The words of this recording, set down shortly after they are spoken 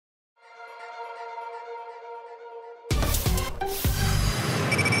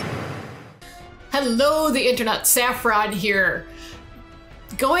Hello, the internet. Saffron here.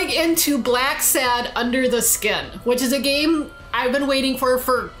 Going into Blacksad Under the Skin, which is a game I've been waiting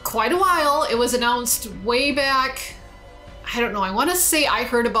for quite a while. It was announced way back, I don't know, I want to say I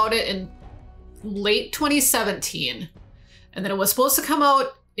heard about it in late 2017. And then it was supposed to come out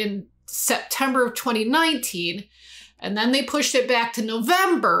in September of 2019. And then they pushed it back to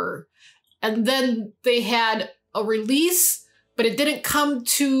November. And then they had a release, but it didn't come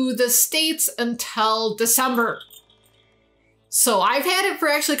to the States until December. So I've had it for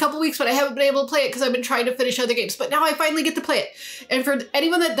actually a couple weeks, but I haven't been able to play it because I've been trying to finish other games. But now I finally get to play it. And for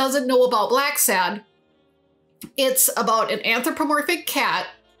anyone that doesn't know about Blacksad, it's about an anthropomorphic cat,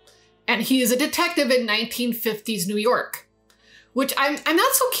 and he is a detective in 1950s New York. Which I'm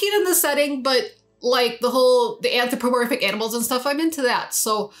not so keen on the setting, but like the anthropomorphic animals and stuff, I'm into that.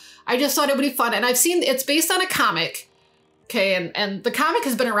 So I just thought it would be fun. And I've seen it's based on a comic. Okay, and the comic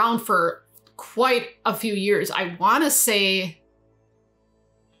has been around for quite a few years. I want to say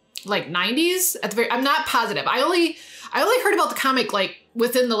like 90s at the very, I'm not positive. I only heard about the comic like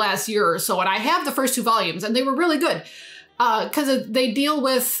within the last year or so, and I have the first 2 volumes and they were really good because they deal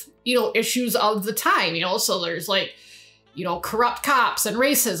with, you know, issues of the time, you know, so there's like, you know, corrupt cops and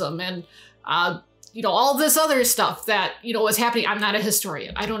racism and you know, all this other stuff that, you know, was happening. I'm not a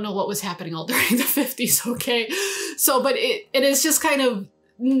historian. I don't know what was happening all during the 50s, okay? So, but it is just kind of,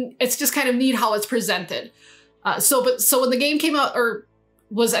 it's just kind of neat how it's presented. So when the game came out or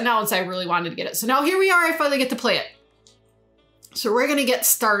was announced, I really wanted to get it. So now here we are, I finally get to play it. So we're gonna get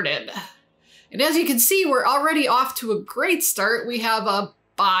started. And as you can see, we're already off to a great start. We have a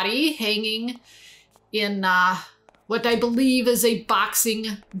body hanging in what I believe is a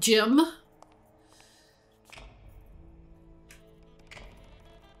boxing gym.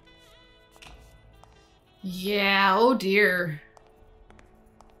 Yeah, oh dear.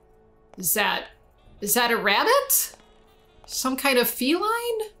 Is that a rabbit? Some kind of feline?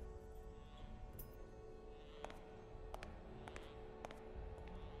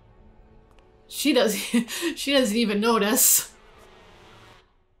 She doesn't even notice.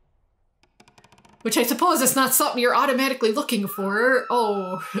 Which I suppose is not something you're automatically looking for.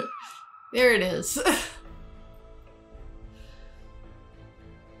 Oh, there it is.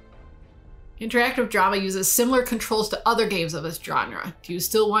 Interactive drama uses similar controls to other games of this genre. Do you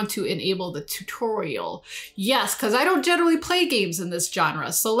still want to enable the tutorial? Yes, because I don't generally play games in this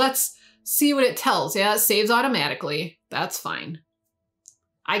genre. So let's see what it tells. Yeah, it saves automatically. That's fine.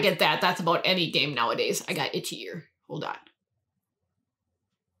 I get that. That's about any game nowadays. I got itchy ear. Hold on.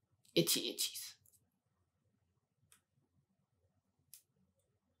 Itchy itchies.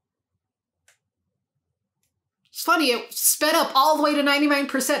 It's funny, it sped up all the way to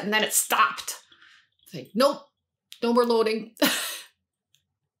 99% and then it stopped. It's like, nope, no more loading.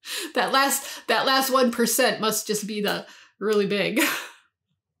 that last 1% must just be the really big.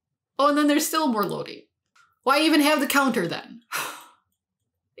 Oh, and then there's still more loading. Why even have the counter then?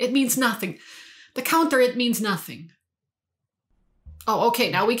 It means nothing. The counter, it means nothing. Oh, okay,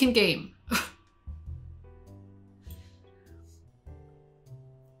 now we can game.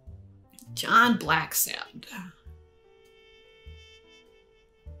 John Blacksad.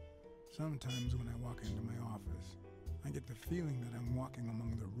 Sometimes when I walk into my office, I get the feeling that I'm walking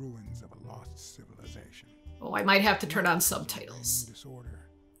among the ruins of a lost civilization. Oh, I might have to turn on subtitles. Disorder,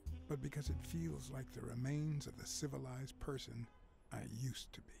 but because it feels like the remains of the civilized person I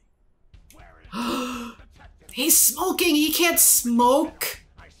used to be. He's smoking! He can't smoke!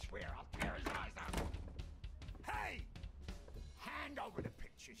 I swear I'll tear his eyes out. Hey! Hand over the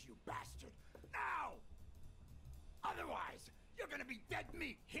pictures, you bastard! Now! Otherwise, you're gonna be dead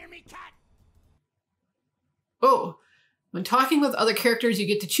meat. Hear me, cat? Oh, when talking with other characters, you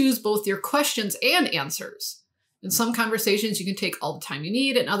get to choose both your questions and answers. In some conversations, you can take all the time you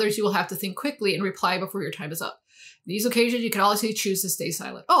need, and others you will have to think quickly and reply before your time is up. In these occasions, you can also choose to stay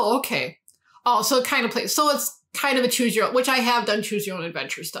silent. Oh, okay. Oh, so it kind of plays. So it's kind of a choose your own, which I have done choose your own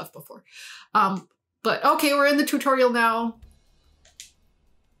adventure stuff before. But okay, we're in the tutorial now.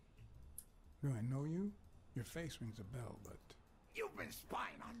 Do I know you? Your face rings a bell, but... You've been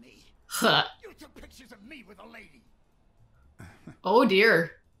spying on me. Huh. You took pictures of me with a lady. Oh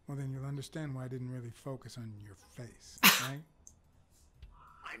dear. Well, then you'll understand why I didn't really focus on your face, right?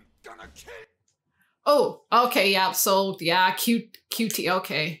 I'm gonna kill you. Oh, okay, yeah. So yeah, QT,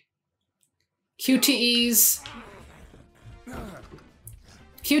 okay. QTEs,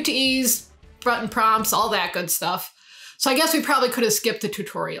 button prompts, all that good stuff. So I guess we probably could have skipped the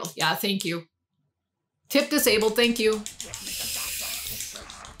tutorial. Yeah, thank you. Tip disabled, thank you.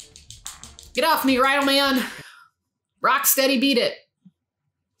 Get off me, Rhino Man. Rock steady, beat it.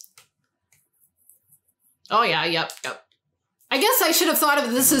 Oh yeah, yep. I guess I should have thought of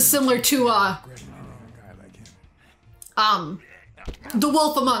this as similar to The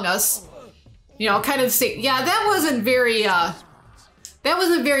Wolf Among Us. You know, kind of the same. Yeah, that wasn't very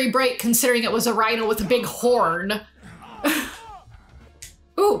bright considering it was a rhino with a big horn.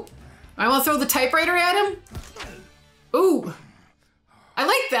 Ooh, I want to throw the typewriter at him. Ooh, I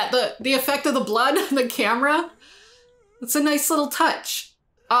like that, the effect of the blood on the camera. It's a nice little touch.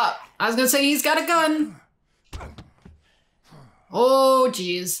 I was gonna say he's got a gun. Oh,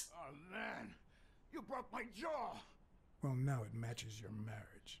 geez. Oh, man. You broke my jaw. Well, now it matches your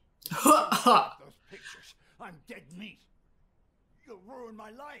marriage. Those pictures. I'm dead meat. You'll ruin my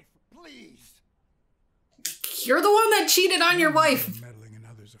life. Please. You're the one that cheated on your wife. I'm meddling in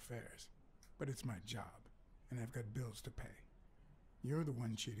others' affairs, but it's my job, and I've got bills to pay. You're the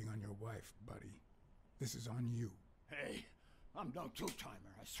one cheating on your wife, buddy. This is on you. Hey, I'm no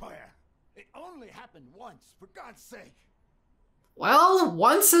two-timer, I swear. It only happened once, for God's sake. Well,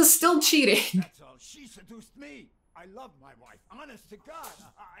 once is still cheating. That's all. She seduced me. I love my wife. Honest to God.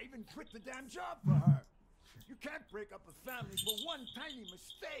 I even quit the damn job for her. You can't break up a family for one tiny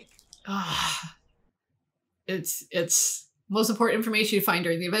mistake. It's most important information you find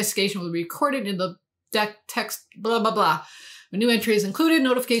during the investigation will be recorded in the deck text, blah, blah, blah. When new entry is included,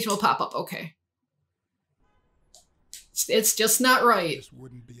 notification will pop up. Okay. It's just not right. This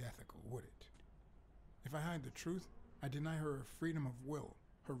wouldn't be ethical, would it? If I hide the truth, I deny her her freedom of will,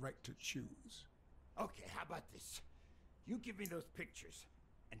 her right to choose. Okay, how about this? You give me those pictures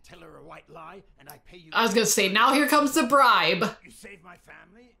and tell her a white lie, and I pay you. I was gonna say, now here comes the bribe. You save my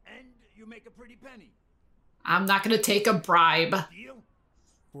family, and you make a pretty penny. I'm not gonna take a bribe. Deal?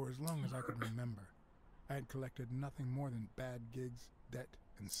 For as long as I could remember, I had collected nothing more than bad gigs, debt,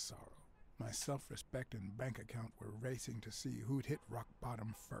 and sorrow. My self-respect and bank account were racing to see who'd hit rock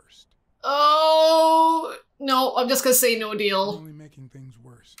bottom first. Oh, no, I'm just gonna say no deal. Only making things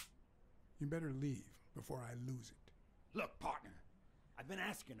worse. You better leave before I lose it. Look, partner, I've been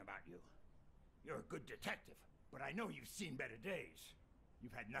asking about you. You're a good detective, but I know you've seen better days.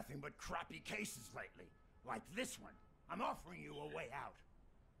 You've had nothing but crappy cases lately, like this one. I'm offering you a way out.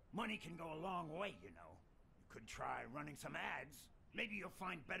 Money can go a long way, you know. You could try running some ads. Maybe you'll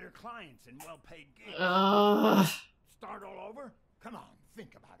find better clients and well-paid gigs. Start all over? Come on,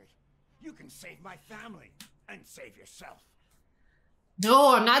 think about it. You can save my family and save yourself.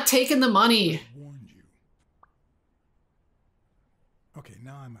 No, I'm not taking the money. I warned you. Okay,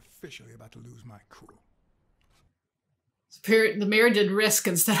 now I'm officially about to lose my cool. The marriage at risk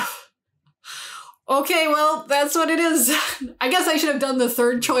instead of... Okay, well, that's what it is. I guess I should have done the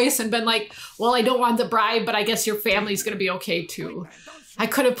third choice and been like, well, I don't want the bribe, but I guess your family's gonna be okay too. I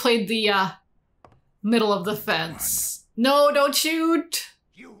could have played the middle of the fence. No, don't shoot.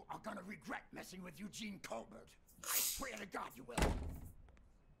 You are gonna regret messing with Eugene Colbert. I swear to God you will.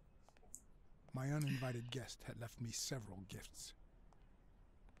 My uninvited guest had left me several gifts.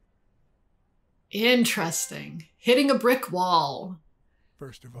 Interesting. Hitting a brick wall.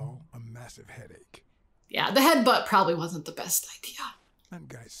 First of all, a massive headache. Yeah, the headbutt probably wasn't the best idea. That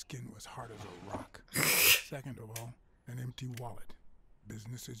guy's skin was hard as a rock. Second of all, an empty wallet.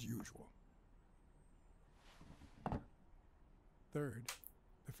 Business as usual. Third,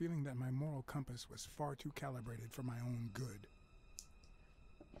 the feeling that my moral compass was far too calibrated for my own good.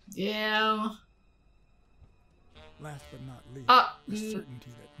 Yeah. Last but not least, the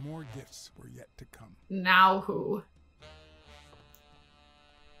certainty that more gifts were yet to come. Now who?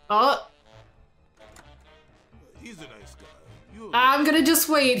 Oh. He's a nice guy. I'm gonna just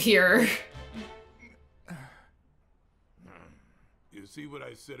wait here. You see what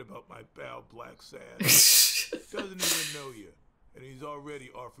I said about my pal Blacksad? Doesn't even know you, and he's already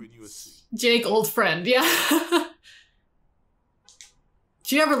offering you a seat. Jake, old friend, yeah.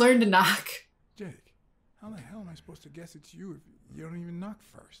 Did you ever learn to knock? Jake, how the hell am I supposed to guess it's you if you don't even knock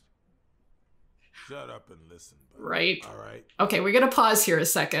first? Shut up and listen, buddy. Right. All right. Okay, we're gonna pause here a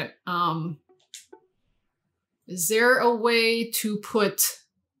second. Is there a way to put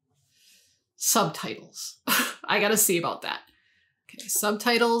subtitles? I gotta see about that. Okay,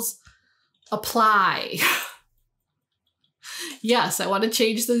 subtitles, apply. Yes, I want to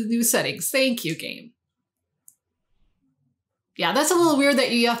change the new settings. Thank you, game. Yeah, that's a little weird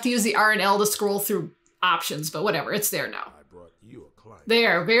that you have to use the R and L to scroll through options, but whatever, it's there now. I brought you a client.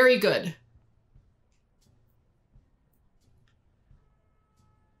 There, very good.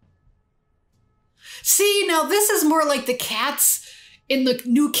 See, now this is more like the cats in the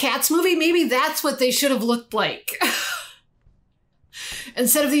new Cats movie. Maybe that's what they should have looked like.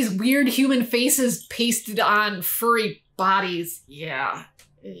 Instead of these weird human faces pasted on furry bodies. Yeah.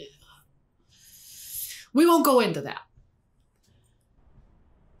 We won't go into that.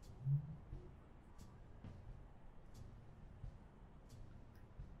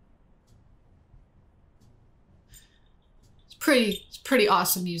 It's pretty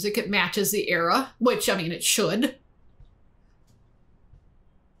awesome music. It matches the era, which, I mean, it should.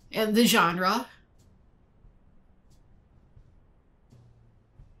 And the genre.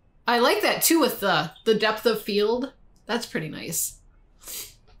 I like that too with the depth of field. That's pretty nice.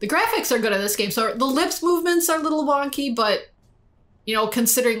 The graphics are good in this game. So the lips movements are a little wonky, but, you know,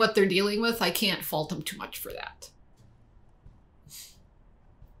 considering what they're dealing with, I can't fault them too much for that.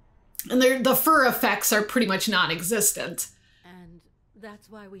 And the fur effects are pretty much non-existent. And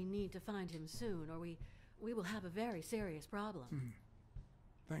that's why we need to find him soon, or we will have a very serious problem.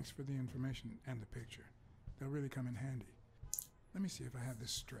 Thanks for the information and the picture. They'll really come in handy. Let me see if I have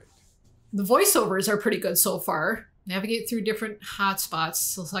this straight. The voiceovers are pretty good so far. Navigate through different hotspots.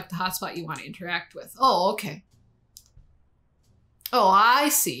 Select the hotspot you want to interact with. Oh, okay. Oh, I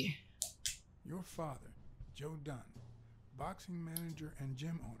see. Your father, Joe Dunn, boxing manager and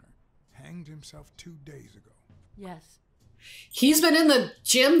gym owner, hanged himself 2 days ago. Yes. He's been in the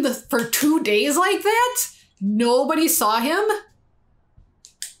gym for 2 days like that? Nobody saw him?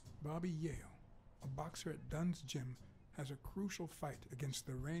 Bobby Yale, a boxer at Dunn's gym, has a crucial fight against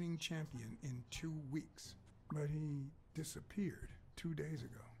the reigning champion in 2 weeks. But he disappeared 2 days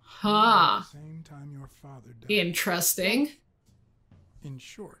ago. Huh. At the same time your father died. Interesting. In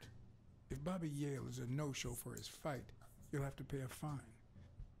short, if Bobby Yale is a no-show for his fight, you'll have to pay a fine.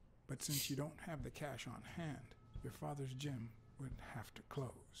 But since you don't have the cash on hand, your father's gym would have to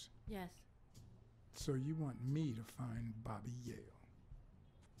close. Yes. So you want me to find Bobby Yale?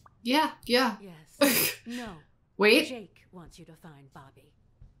 Yeah. Yes. No. Wait. Jake wants you to find Bobby.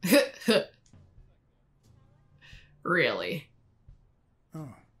 Really?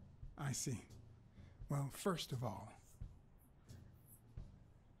 Oh, I see. Well, first of all...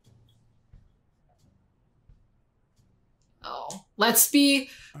 Oh, let's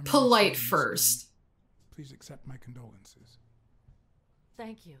be polite first. Please accept my condolences.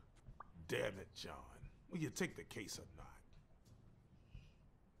 Thank you. Damn it, John. Will you take the case or not?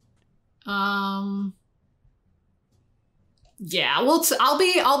 Yeah, well,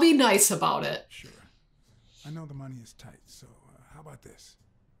 I'll be nice about it. Sure. I know the money is tight, so how about this?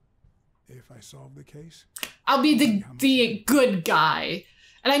 If I solve the case, I'll be the good guy.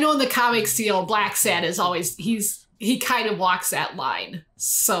 And I know in the comics, you know, Blacksad is always he kind of walks that line.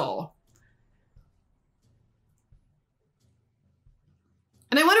 So,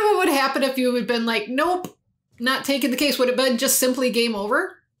 and I wonder what would happen if you had been like, nope, not taking the case. Would it have been just simply game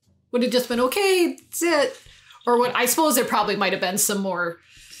over? Would it have just been, okay, that's it? Or what? I suppose there probably might have been some more,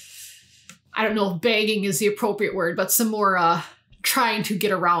 I don't know if begging is the appropriate word, but some more trying to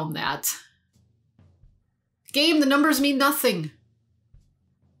get around that. Game, the numbers mean nothing.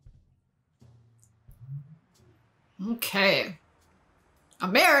 Okay.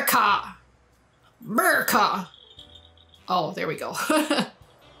 America! America! Oh, there we go.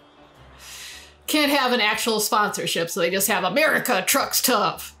 Can't have an actual sponsorship, so they just have America Trucks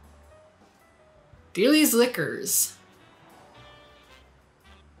Tough. Dealey's Liquors.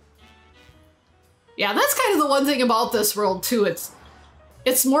 Yeah, that's kind of the one thing about this world, too.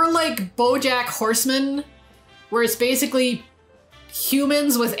 It's more like BoJack Horseman, where it's basically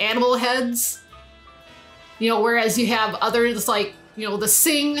humans with animal heads. You know, whereas you have others like, you know, The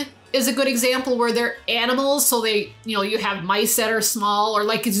Sing is a good example where they're animals. So they, you know, you have mice that are small, or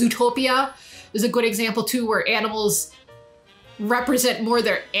like Zootopia is a good example too, where animals represent more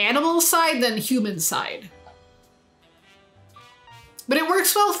their animal side than human side. But it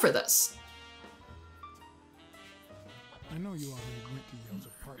works well for this. I know you already went to Yale's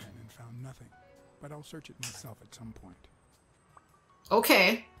apartment and found nothing, but I'll search it myself at some point.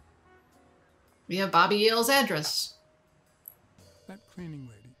 Okay. We have Bobby Yale's address. That cleaning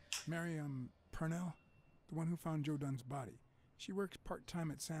lady, Mary Purnell, the one who found Joe Dunn's body. She works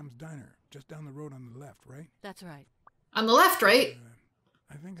part-time at Sam's Diner, just down the road on the left, right? That's right. On the left, right?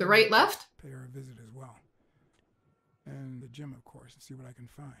 I think the right left? Pay her a visit as well. And the gym, of course, and see what I can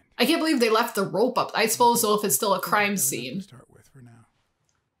find. I can't believe they left the rope up. I suppose, though, if it's still a crime scene. To start with for now.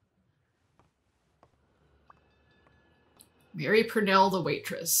 Mary Purnell, the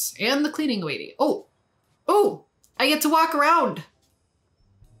waitress, and the cleaning lady. Oh, oh, I get to walk around.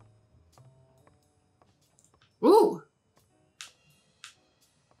 Ooh.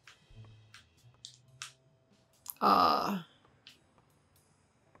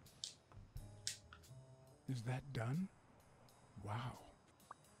 Is that done? Wow.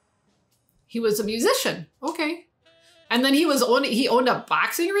 He was a musician. Okay. And then he owned a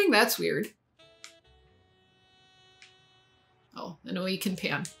boxing ring? That's weird. Oh, I know you can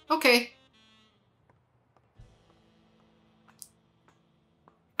pan. Okay.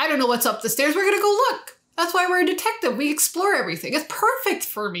 I don't know what's up the stairs. We're gonna go look. That's why we're a detective. We explore everything. It's perfect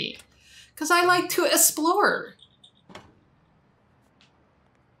for me. Because I like to explore.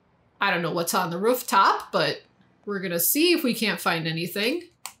 I don't know what's on the rooftop, but we're gonna see if we can't find anything.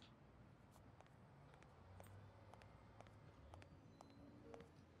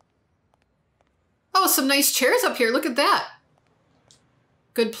 Oh, some nice chairs up here. Look at that.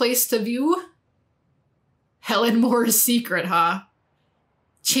 Good place to view. Helen Moore's secret, huh?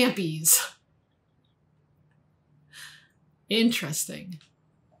 Champies. Interesting.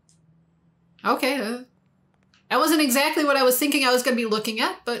 Okay. That wasn't exactly what I was thinking I was going to be looking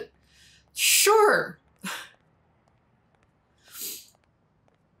at, but sure.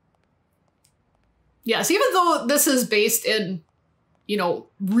 Yes, even though this is based in, you know,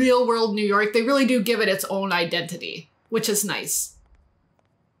 real world New York, they really do give it its own identity, which is nice.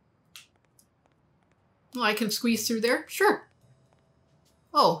 Oh, I can squeeze through there? Sure.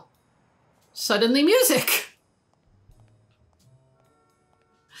 Oh, suddenly music.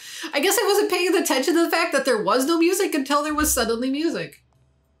 I guess I wasn't paying attention to the fact that there was no music until there was suddenly music.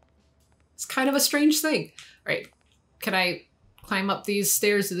 It's kind of a strange thing. All right, can I climb up these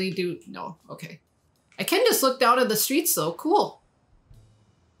stairs? Do they do? No, okay. I can just look down at the streets though, cool.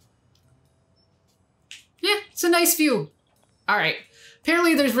 Yeah, it's a nice view. All right,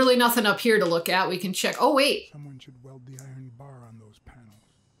 apparently there's really nothing up here to look at. We can check, oh wait. Someone should weld the iron bar on those panels.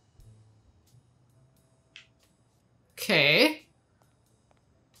 Okay.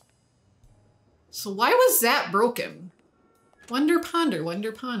 So why was that broken? Wonder, ponder,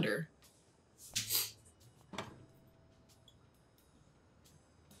 wonder, ponder.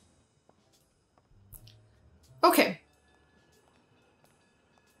 Okay.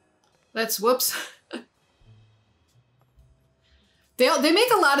 Let's, whoops. They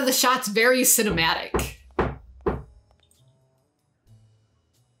make a lot of the shots very cinematic.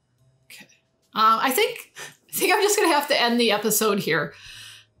 Okay. I think I'm just gonna have to end the episode here.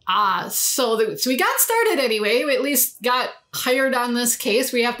 So we got started anyway. We at least got hired on this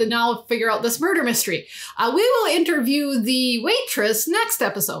case. We have to now figure out this murder mystery. We will interview the waitress next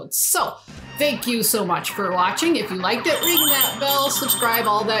episode. So thank you so much for watching. If you liked it, ring that bell, subscribe,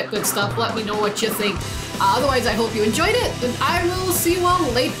 all that good stuff. Let me know what you think. Otherwise, I hope you enjoyed it, and I will see you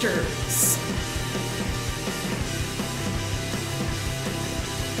all later.